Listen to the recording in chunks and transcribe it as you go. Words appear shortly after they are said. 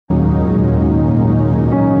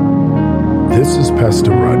This is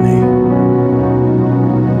Pastor Rodney.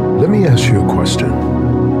 Let me ask you a question,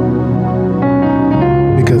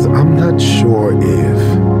 because I'm not sure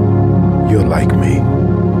if you're like me.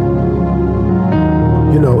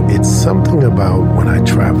 You know, it's something about when I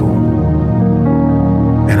travel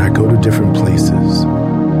and I go to different places,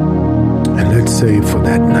 and let's say for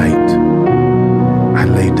that night, I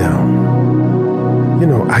lay down. You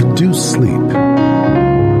know, I do sleep,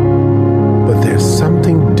 but there's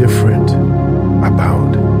something different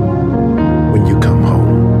about when you come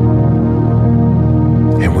home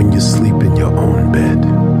and when you sleep in your own bed,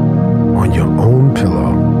 on your own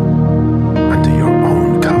pillow, under your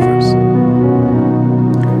own covers.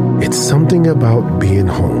 It's something about being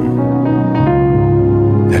home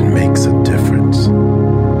that makes a difference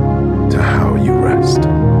to how you rest.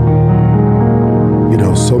 You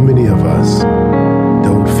know, so many of us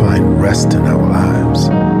don't find rest in our lives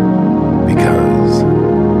because,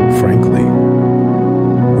 frankly,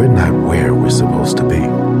 we're not where we're supposed to be.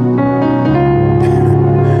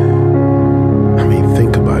 I mean,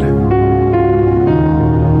 think about it.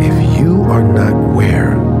 If you are not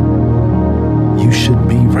where you should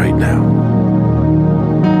be right now,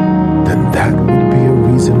 then that would be a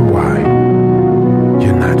reason why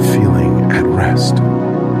you're not feeling at rest,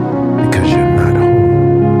 because you're not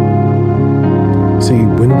home. See,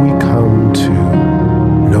 when we come to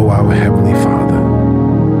know our Heavenly Father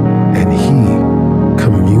and He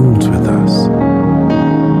communes with us,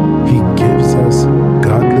 He gives us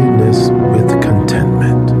godliness with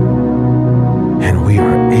contentment, and we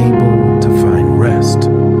are able to find rest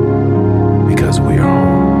because we are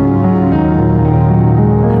home.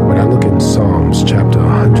 When I look in Psalms chapter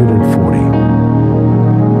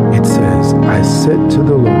 140, it says, I said to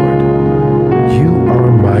the Lord, you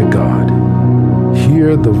are my God.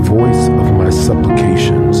 Hear the voice of my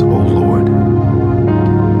supplications, O Lord.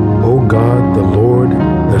 O God, the Lord,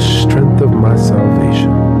 the strength of my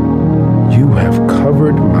salvation. You have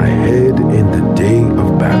covered my head in the day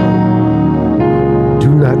of battle.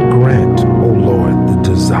 Do not grant, O Lord, the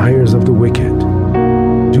desires of the wicked.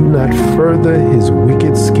 Do not further his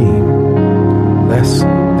wicked scheme, lest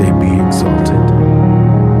they be exalted.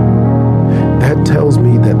 That tells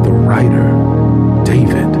me that the writer,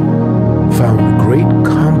 David, found great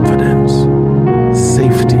confidence,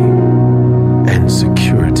 safety, and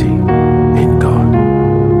security in God.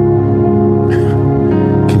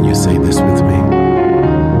 Can you say this with me?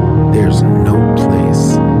 There's no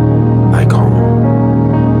place like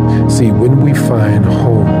home. See, when we find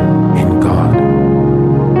home in God,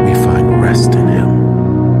 we find rest in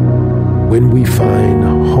Him. When we find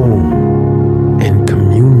home and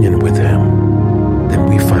communion with Him, then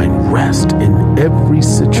we find rest in every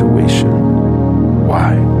situation.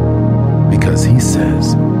 Why? Because He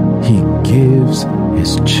says He gives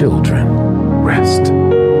His children rest.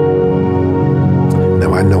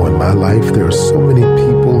 Now, I know in my life there are so many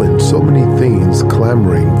people and so many things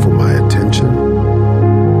clamoring for my attention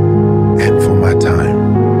and for my time.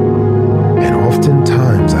 And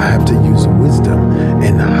oftentimes I have to use wisdom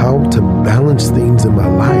in how to balance things in my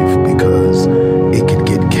life, because it can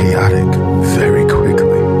get chaotic very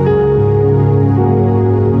quickly.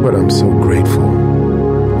 But I'm so grateful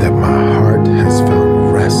that my heart has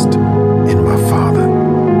found rest in my Father.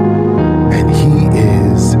 And He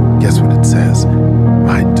is, guess what it says?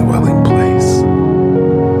 My dwelling place.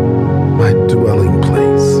 My dwelling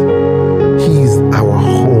place. He's our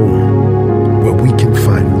home, where we can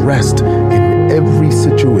find rest in every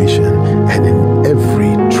situation and in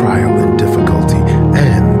every trial and difficulty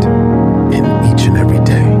and in each and every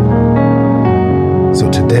day. So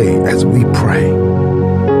today, as we pray,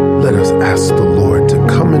 let us ask the Lord to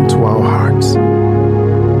come into our hearts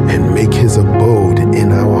and make His abode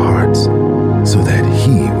in our hearts, so that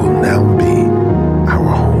He will now be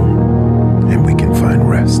our home and we can find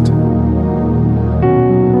rest.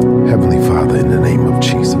 Heavenly Father, in the name of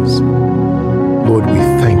Jesus, Lord, we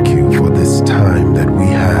thank You for this time that we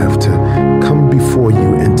have to come before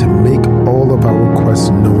You and to make all of our requests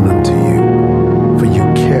known unto You. For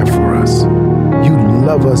You care for us. You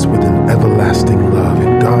love us with an everlasting love.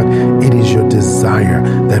 And God, it is Your desire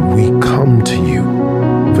that we come to You.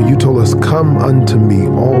 For You told us, come unto me,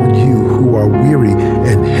 all you who are weary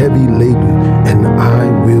and heavy laden, and I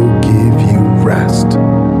will give you rest.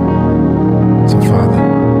 So, Father,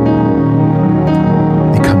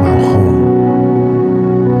 become our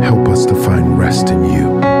home. Help us to find rest in You.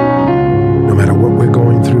 No matter what we're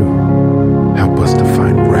going through, help us to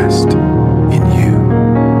find rest in You.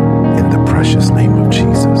 In the precious name of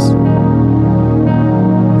Jesus,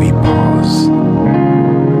 we pause,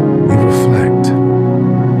 we reflect,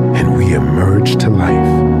 and we emerge to life